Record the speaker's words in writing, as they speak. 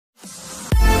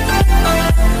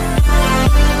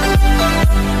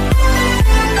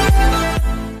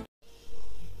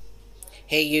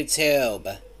Hey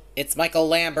YouTube, it's Michael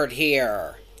Lambert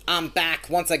here. I'm back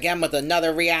once again with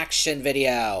another reaction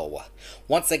video.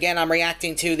 Once again, I'm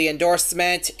reacting to the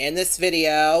endorsement in this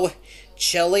video,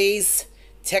 Chili's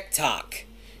TikTok,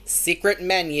 secret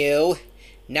menu,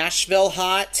 Nashville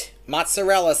hot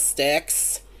mozzarella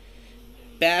sticks,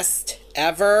 best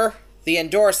ever, the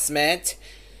endorsement.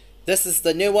 This is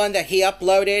the new one that he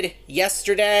uploaded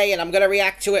yesterday, and I'm going to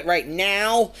react to it right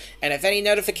now. And if any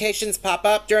notifications pop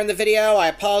up during the video, I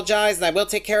apologize, and I will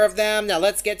take care of them. Now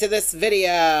let's get to this video.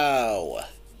 All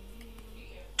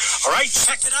right,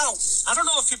 check it out. I don't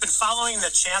know if you've been following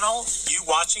the channel, you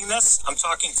watching this, I'm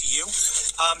talking to you.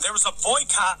 There was a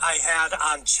boycott I had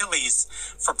on Chili's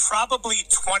for probably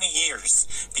 20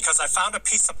 years because I found a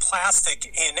piece of plastic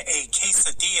in a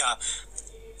quesadilla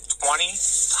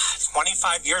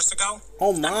 25 years ago.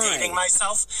 Oh my. I'm dating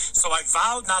myself. So I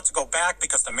vowed not to go back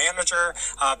because the manager,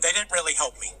 they didn't really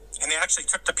help me. And they actually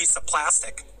took the piece of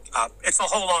plastic. It's a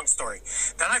whole long story.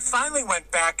 Then I finally went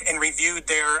back and reviewed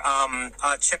their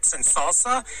chips and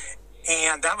salsa.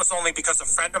 And that was only because a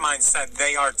friend of mine said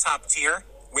they are top tier,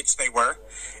 which they were.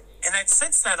 And then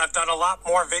since then, I've done a lot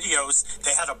more videos.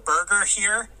 They had a burger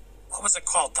here. What was it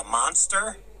called? The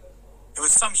Monster? It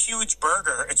was some huge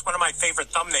burger. It's one of my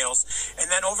favorite thumbnails.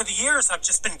 And then over the years, I've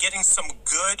just been getting some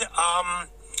good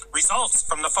results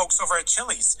from the folks over at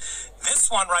Chili's. This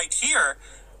one right here,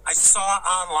 I saw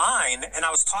online, and I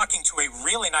was talking to a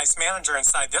really nice manager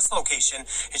inside this location,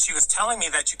 and she was telling me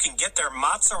that you can get their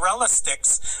mozzarella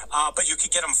sticks, but you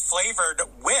could get them flavored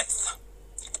with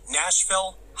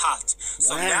Nashville hot.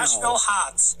 So Wow. Nashville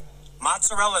hot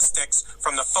mozzarella sticks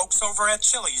from the folks over at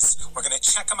Chili's. We're going to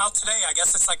check them out today. I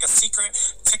guess it's like a secret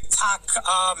TikTok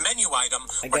menu item.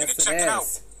 We're going to check it out.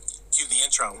 Cue the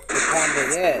intro. It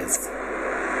probably is. Wow.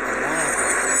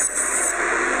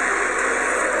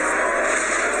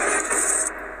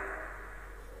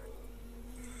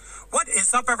 What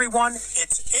is up, everyone?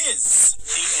 It is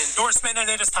the endorsement, and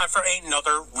it is time for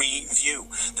another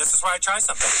review. This is where I try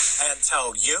something and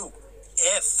tell you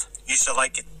if you should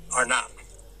like it or not.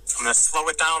 I'm going to slow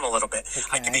it down a little bit. Okay.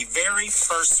 I can be very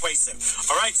persuasive.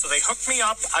 All right, so they hooked me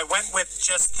up. I went with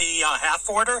just the half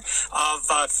order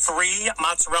of 3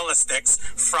 mozzarella sticks,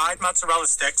 fried mozzarella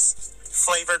sticks,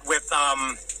 flavored with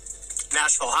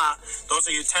Nashville hot. Those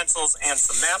are utensils and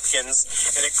some napkins.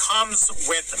 And it comes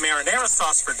with marinara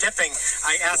sauce for dipping.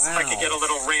 I asked if I could get a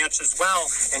little ranch as well,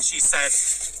 and she said,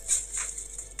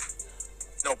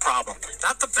 no problem.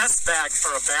 Not the best bag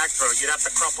for a bag throw. You'd have to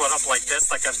crumple it up like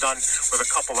this, like I've done with a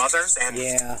couple others, and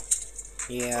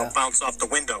it'll bounce off the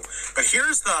window. But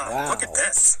here's the, look at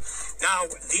this. Now,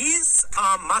 these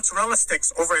mozzarella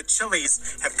sticks over at Chili's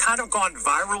have kind of gone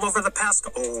viral over the past,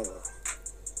 look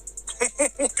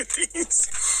at these.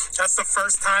 That's the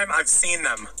first time I've seen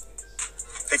them.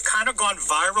 They've kind of gone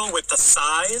viral with the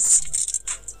size.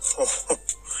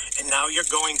 And now you're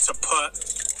going to put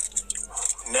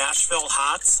Nashville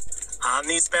hots on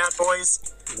these bad boys.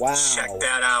 Wow. Check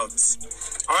that out.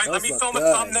 All right, let me film a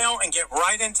thumbnail and get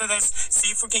right into this.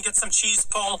 See if we can get some cheese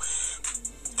pull.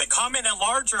 They come in a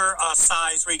larger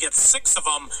size where you get 6 of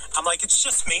them. I'm like, it's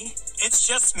just me. It's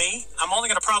just me. I'm only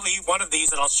going to probably eat one of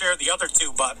these, and I'll share the other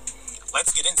 2, but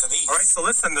let's get into these. All right, so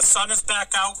listen, the sun is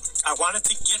back out. I wanted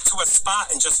to get to a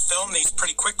spot and just film these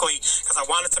pretty quickly because I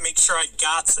wanted to make sure I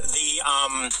got the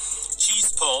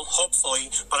cheese pull, hopefully,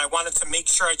 but I wanted to make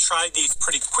sure I tried these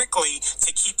pretty quickly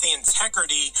to keep the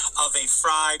integrity of a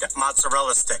fried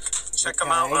mozzarella stick. Check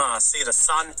them out. See the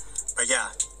sun? But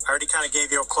yeah, I already kind of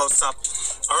gave you a close-up.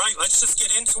 All right, let's just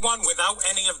get into one without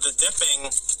any of the dipping.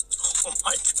 Oh,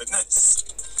 my goodness.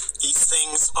 These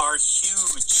things are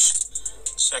huge.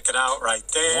 Check it out right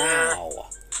there. Wow.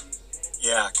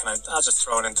 Yeah, I'll just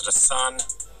throw it into the sun.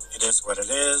 It is what it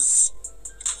is.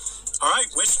 All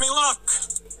right, wish me luck.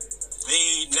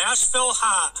 The Nashville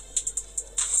hot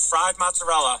fried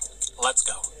mozzarella. Let's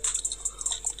go.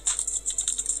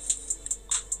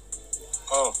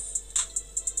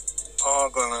 Oh,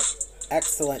 goodness.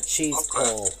 Excellent cheese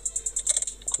pull.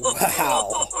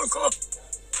 Wow.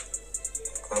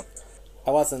 I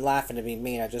wasn't laughing to be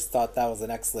mean, I just thought that was an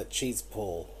excellent cheese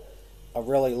pull. A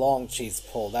really long cheese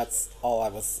pull, that's what I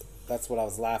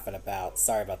was laughing about.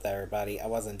 Sorry about that, everybody. I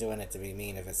wasn't doing it to be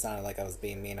mean. If it sounded like I was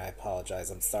being mean, I apologize.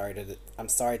 I'm sorry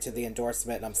to the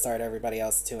endorsement, and I'm sorry to everybody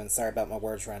else too, and sorry about my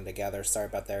words running together. Sorry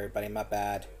about that, everybody, my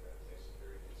bad.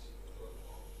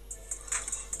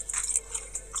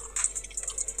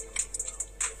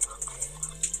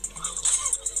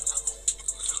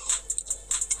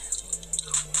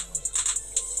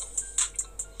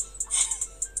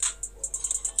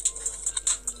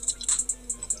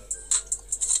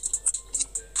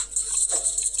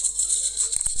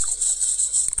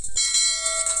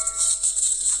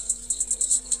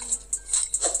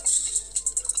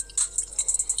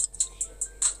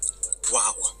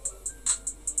 Wow.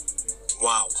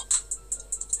 Wow.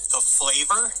 The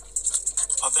flavor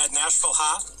of that Nashville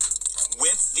hot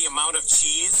with the amount of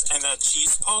cheese and that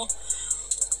cheese pull,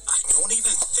 I don't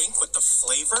even think with the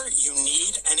flavor you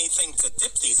need anything to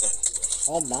dip these in.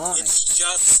 Oh my. It's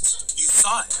just, you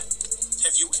saw it.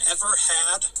 Have you ever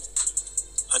had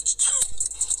a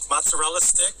mozzarella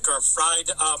stick or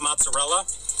fried mozzarella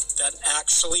that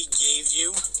actually gave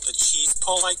you the cheese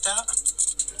pull like that?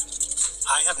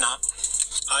 I have not.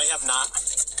 I have not.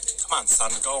 Come on,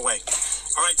 son, go away.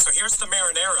 All right, so here's the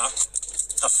marinara.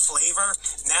 The flavor,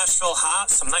 Nashville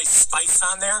hot, some nice spice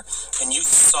on there, and you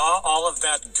saw all of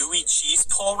that gooey cheese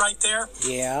pull right there.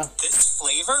 Yeah. This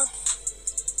flavor,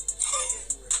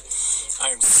 I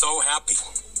am so happy.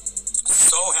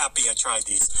 So happy I tried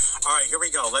these. All right, here we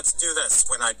go. Let's do this.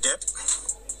 When I dip,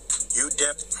 you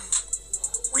dip,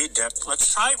 we dip.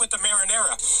 Let's try it with the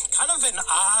marinara. Kind of an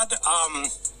odd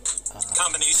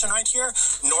combination right here.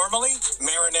 Normally,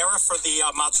 marinara for the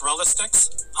mozzarella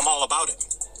sticks, I'm all about it.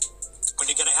 When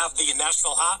you're going to have the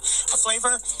Nashville hot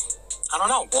flavor, I don't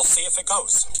know. We'll see if it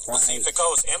goes. We'll see if it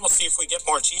goes. And we'll see if we get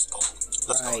more cheese pull.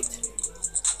 Let's go.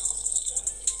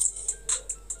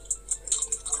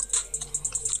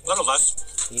 A little less.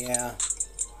 Yeah.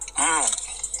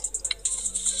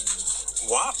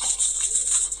 What?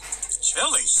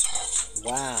 Chili's.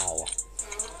 Wow.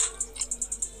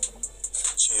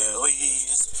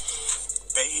 Chili's.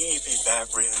 Baby back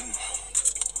rib.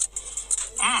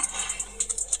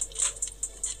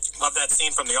 Love that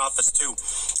scene from The Office, too,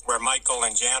 where Michael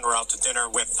and Jan were out to dinner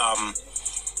with, what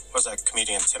was that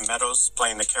comedian, Tim Meadows,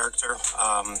 playing the character,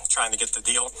 trying to get the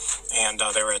deal, and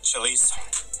they were at Chili's.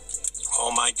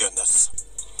 Oh, my goodness.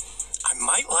 I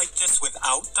might like this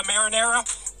without the marinara,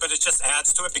 but it just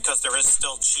adds to it because there is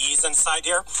still cheese inside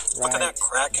here. Look at that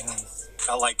cracking.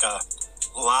 Got like a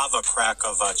lava crack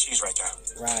of cheese right there.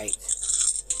 Right.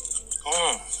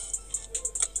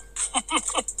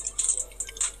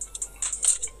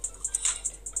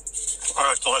 All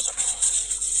right, so listen.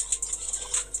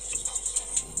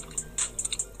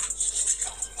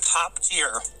 Top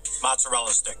tier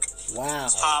mozzarella stick. Wow.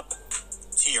 Top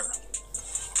tier.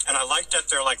 And I like that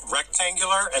they're like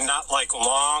rectangular and not like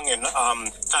long and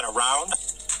kind of round.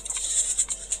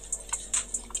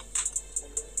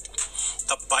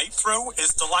 The bite through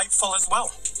is delightful as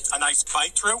well. A nice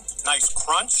bite through, nice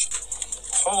crunch.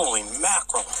 Holy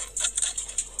mackerel.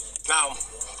 Now,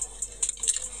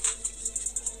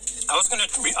 I was going to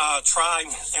try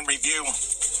and review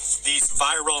these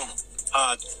viral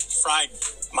fried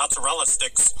mozzarella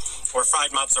sticks or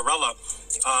fried mozzarella,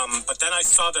 but then I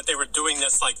saw that they were doing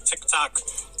this like TikTok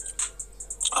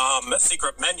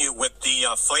secret menu with the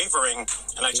flavoring,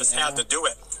 and I just had to do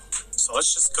it. So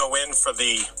let's just go in for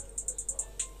the...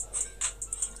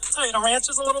 I'll tell you, the ranch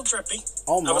is a little drippy.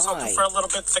 Oh my. I was hoping for a little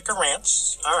bit thicker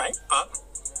ranch. All right, but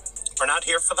we're not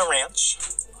here for the ranch.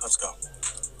 Let's go.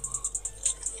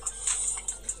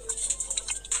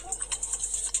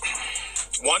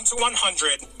 One to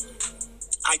 100.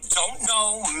 I don't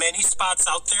know many spots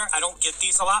out there. I don't get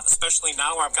these a lot, especially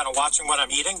now where I'm kind of watching what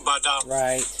I'm eating. But 1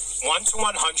 to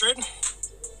 100,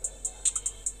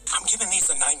 I'm giving these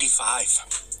a 95.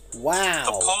 Wow.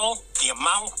 The pull, the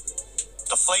amount,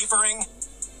 the flavoring,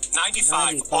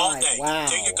 95 all day. Wow.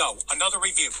 There you go. Another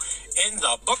review in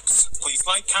the books. Please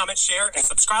like, comment, share, and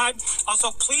subscribe.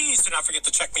 Also, please do not forget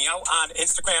to check me out on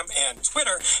Instagram and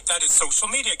Twitter. That is social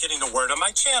media, getting the word of my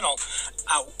channel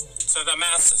out to the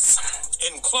masses.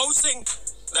 In closing,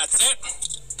 that's it.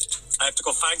 I have to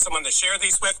go find someone to share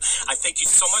these with. I thank you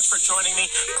so much for joining me.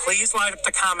 Please light up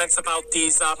the comments about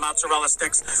these mozzarella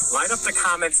sticks. Light up the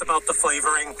comments about the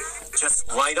flavoring. Just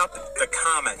light up the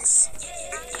comments.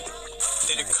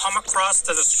 Did it come across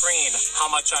to the screen how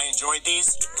much I enjoyed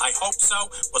these? I hope so.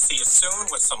 We'll see you soon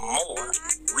with some more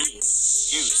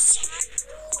reviews.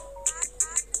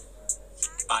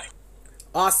 Bye.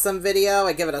 Awesome video.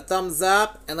 I give it a thumbs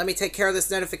up. And let me take care of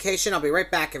this notification. I'll be right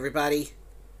back, everybody.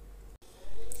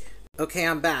 Okay,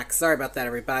 I'm back. Sorry about that,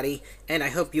 everybody. And I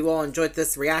hope you all enjoyed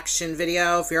this reaction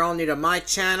video. If you're all new to my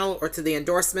channel or to the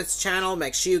endorsements channel,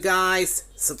 make sure you guys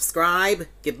subscribe,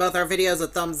 give both our videos a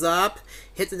thumbs up,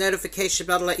 hit the notification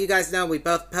bell to let you guys know we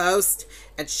both post,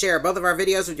 and share both of our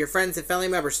videos with your friends and family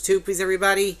members too, please,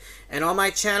 everybody. And on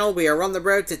my channel, we are on the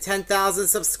road to 10,000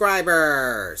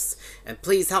 subscribers. And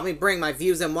please help me bring my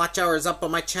views and watch hours up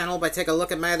on my channel by taking a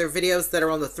look at my other videos that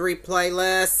are on the 3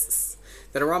 playlists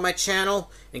that are on my channel,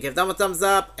 and give them a thumbs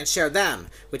up and share them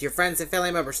with your friends and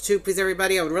family members too, please,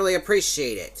 everybody. I would really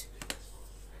appreciate it.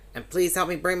 And please help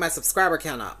me bring my subscriber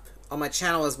count up on my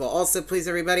channel as well. Also, please,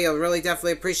 everybody, I would really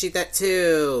definitely appreciate that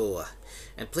too.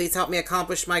 And please help me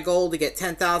accomplish my goal to get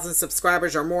 10,000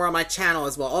 subscribers or more on my channel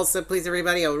as well. Also, please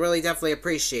everybody, I would really definitely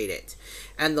appreciate it.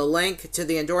 And the link to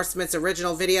the endorsement's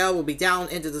original video will be down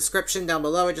in the description down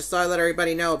below. I just thought I'd let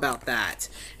everybody know about that.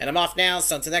 And I'm off now,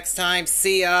 so until next time,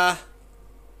 see ya!